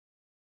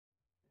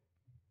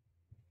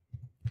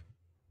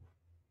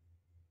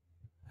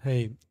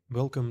Hey,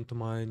 welcome to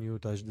my new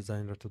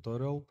TouchDesigner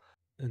tutorial.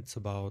 It's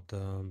about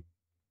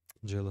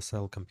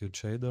Glsl compute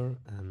shader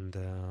and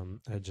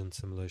agent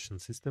simulation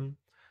system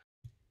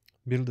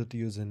built it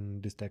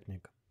using this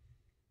technique.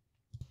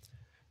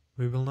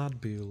 We will not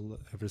build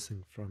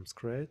everything from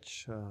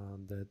scratch.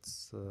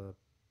 That's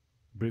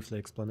briefly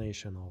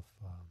explanation of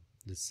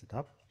this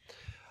setup.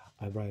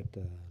 I write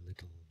a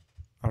little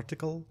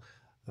article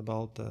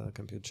about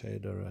compute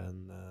shader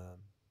and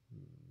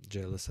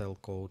Glsl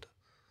code,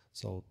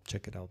 so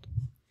check it out.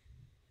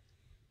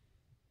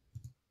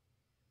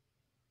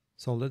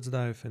 So let's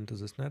dive into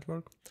this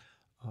network.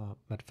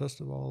 But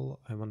first of all,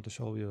 I want to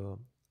show you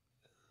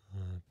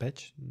a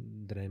patch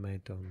that I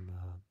made on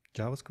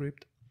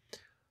JavaScript.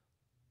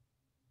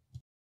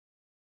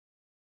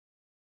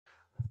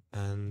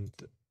 And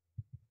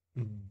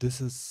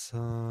this is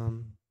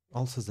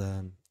also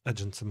the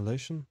agent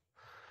simulation.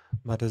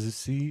 But as you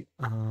see,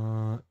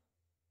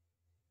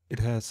 it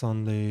has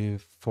only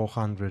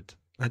 400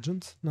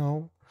 agents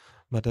now.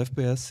 But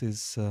FPS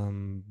is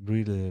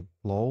really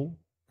low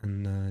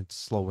and it's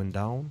slowing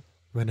down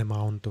when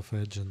amount of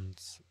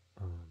agents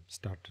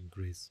start to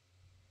increase.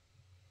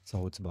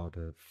 So it's about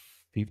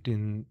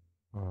 15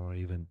 or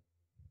even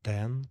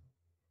 10.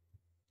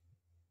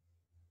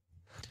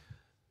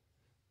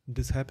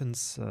 This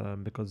happens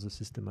because the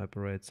system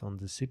operates on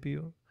the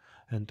CPU,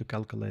 and to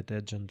calculate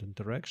agent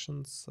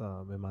interactions,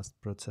 we must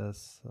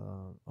process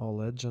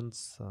all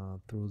agents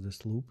through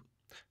this loop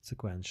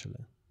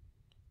sequentially.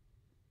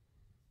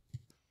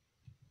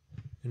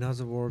 In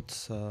other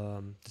words,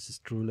 this is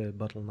truly a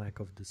bottleneck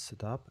of this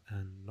setup,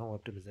 and no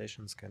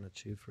optimizations can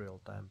achieve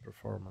real-time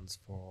performance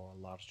for a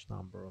large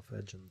number of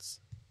agents.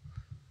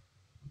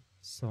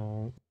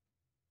 So,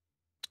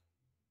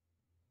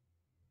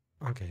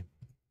 okay,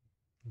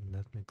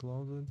 let me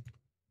close it.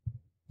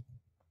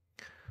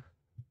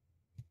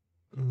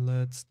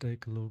 Let's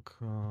take a look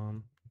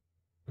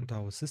at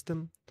our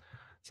system.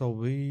 So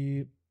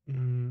we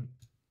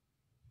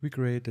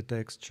create a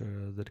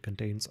texture that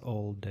contains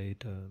all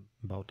data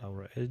about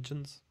our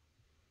agents.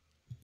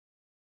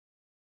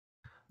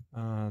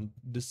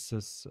 This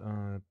is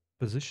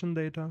position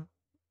data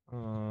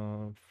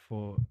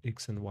for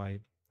X and Y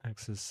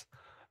axis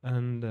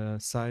and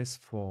size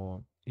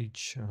for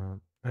each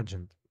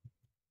agent.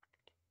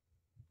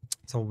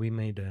 So we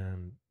made a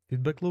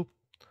feedback loop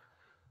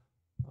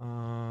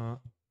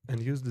and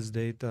use this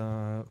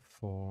data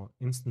for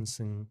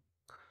instancing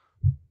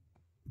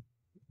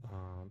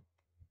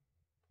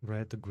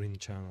red green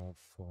channel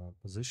for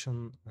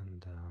position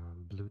and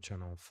blue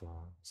channel for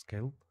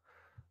scale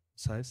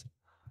size,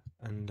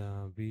 and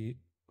we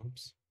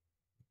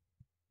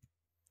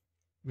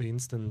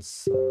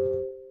instance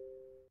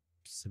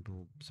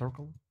simple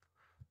circle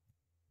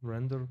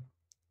render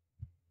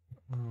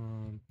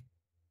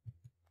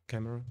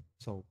camera.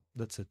 So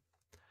that's it.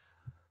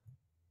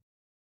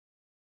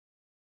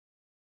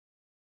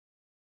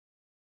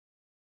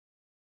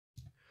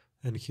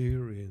 And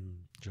here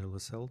in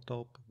Glsl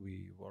top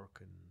we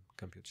work in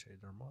compute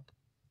shader mode.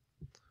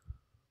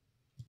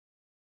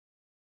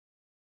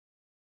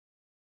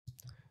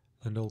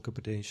 And all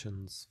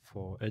computations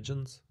for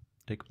agents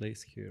take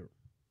place here.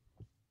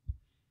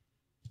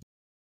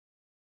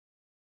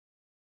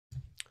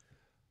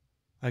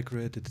 I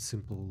created a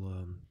simple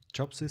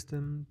chop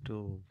system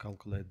to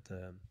calculate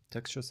the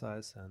texture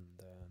size and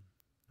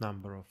the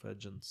number of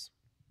agents.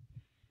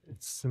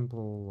 It's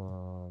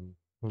simple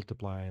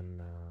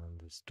multiplying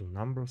these two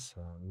numbers,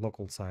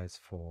 local size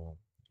for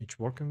each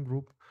working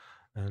group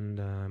and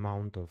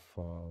amount of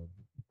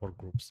work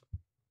groups.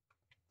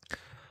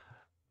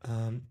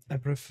 I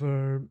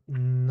prefer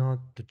not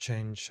to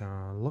change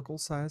local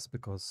size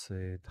because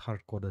it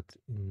hard-coded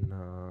in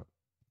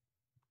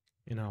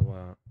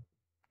our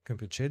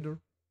compute shader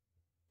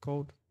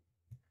code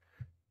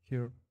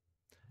here,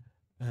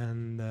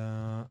 and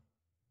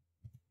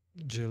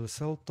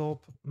Glsl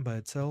top by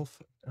itself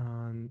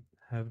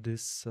have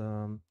this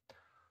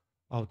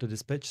auto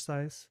dispatch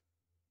size,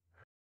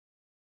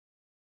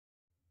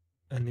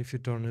 and if you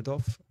turn it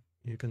off,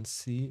 you can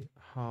see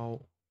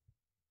how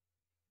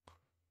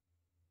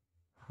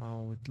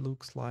it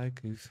looks like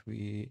if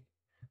we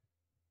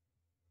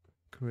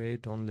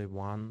create only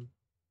one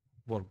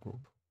work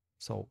group.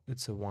 So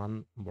it's a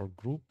one work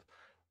group,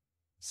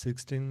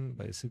 16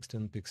 by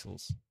 16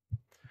 pixels.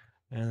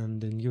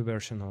 And the new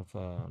version of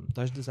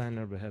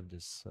TouchDesigner, we have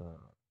this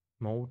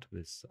mode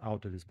with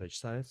auto dispatch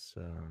size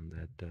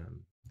that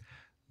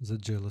the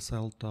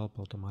Glsl top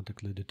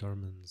automatically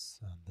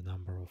determines the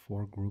number of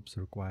work groups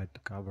required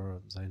to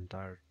cover the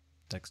entire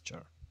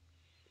texture.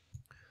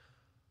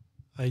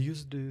 I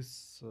use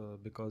this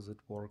because it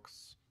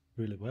works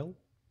really well.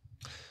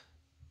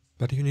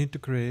 But you need to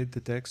create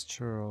the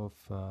texture of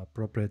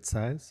appropriate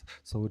size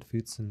so it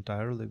fits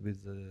entirely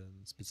with the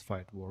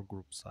specified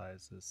workgroup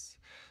sizes.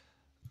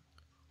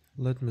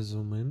 Let me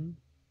zoom in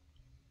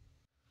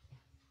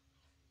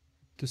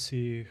to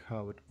see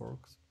how it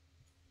works.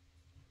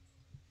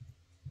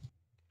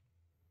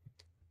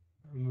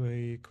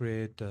 We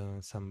create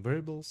some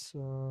variables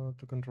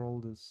to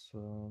control this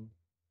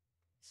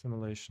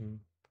simulation.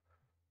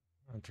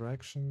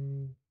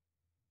 attraction.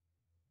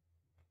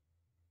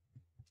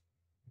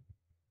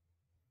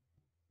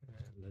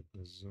 Let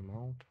me zoom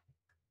out.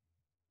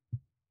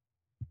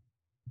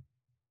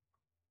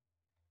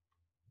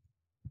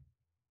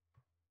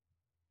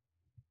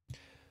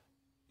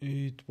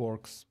 It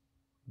works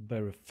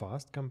very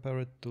fast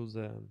compared to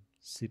the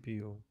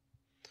CPU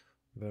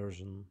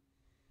version.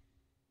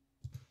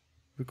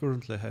 We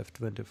currently have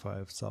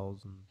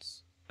 25,000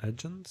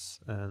 agents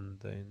and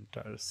the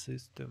entire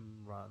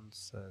system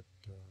runs at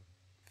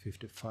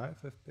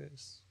 55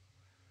 FPS.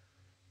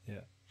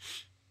 Yeah,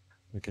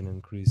 we can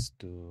increase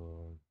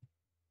to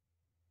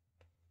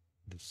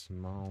this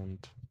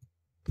amount.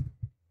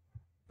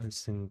 I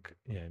think,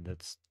 yeah,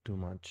 that's too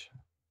much.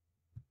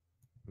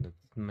 Let's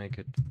make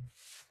it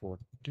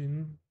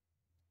 14.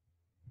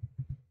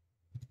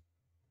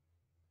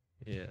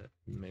 Yeah,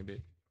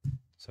 maybe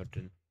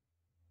 13.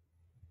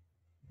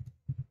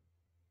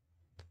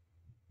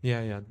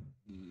 Yeah,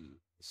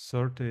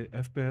 30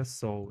 FPS,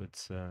 so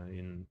it's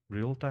in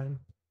real time.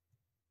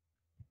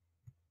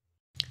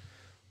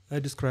 I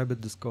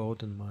described this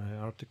code in my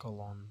article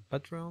on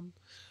Patreon.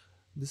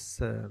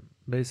 This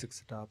basic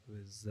setup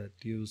is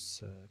that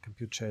use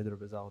compute shader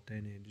without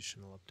any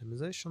additional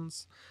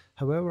optimizations.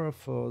 However,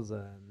 for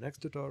the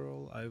next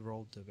tutorial, I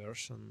wrote a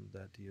version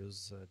that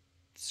uses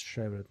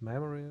shared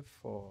memory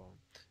for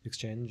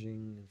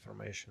exchanging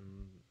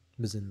information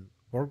within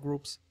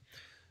workgroups.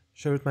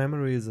 Shared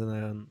memory is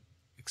an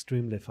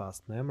extremely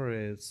fast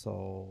memory,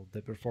 so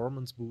the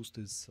performance boost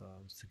is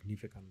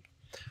significant.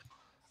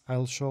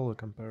 I'll show a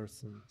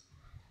comparison.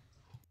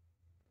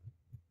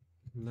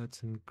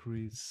 Let's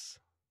increase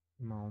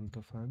amount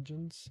of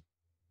agents.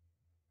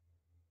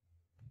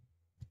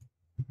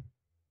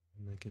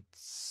 Make it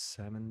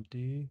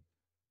 70.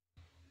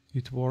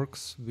 It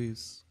works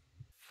with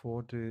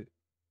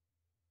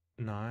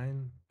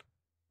 49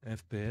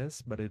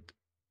 FPS, but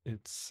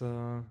it's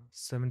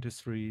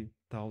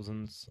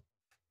 73,000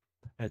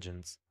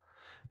 agents.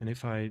 And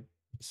if I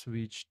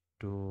switch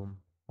to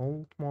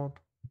old mode,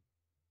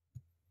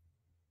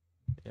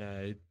 yeah,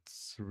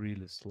 it's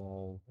really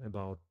slow,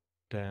 about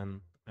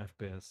 10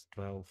 FPS,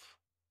 12.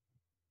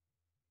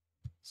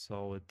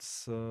 So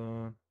it's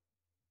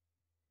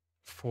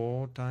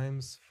 4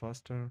 times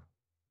faster.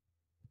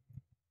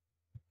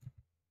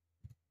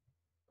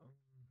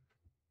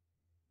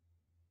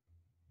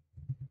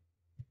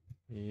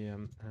 Yeah,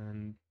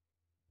 and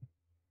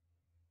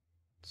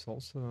it's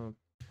also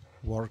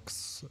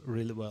works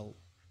really well.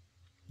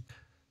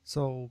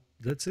 So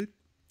that's it.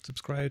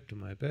 Subscribe to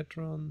my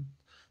Patreon.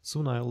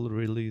 Soon I'll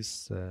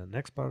release the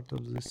next part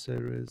of this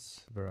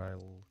series where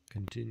I'll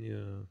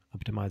continue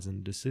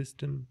optimizing the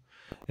system,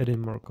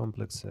 adding more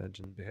complex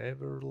agent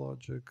behavior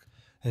logic,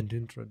 and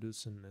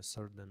introducing a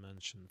third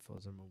dimension for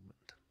the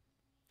movement.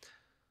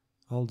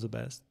 All the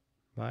best.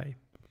 Bye.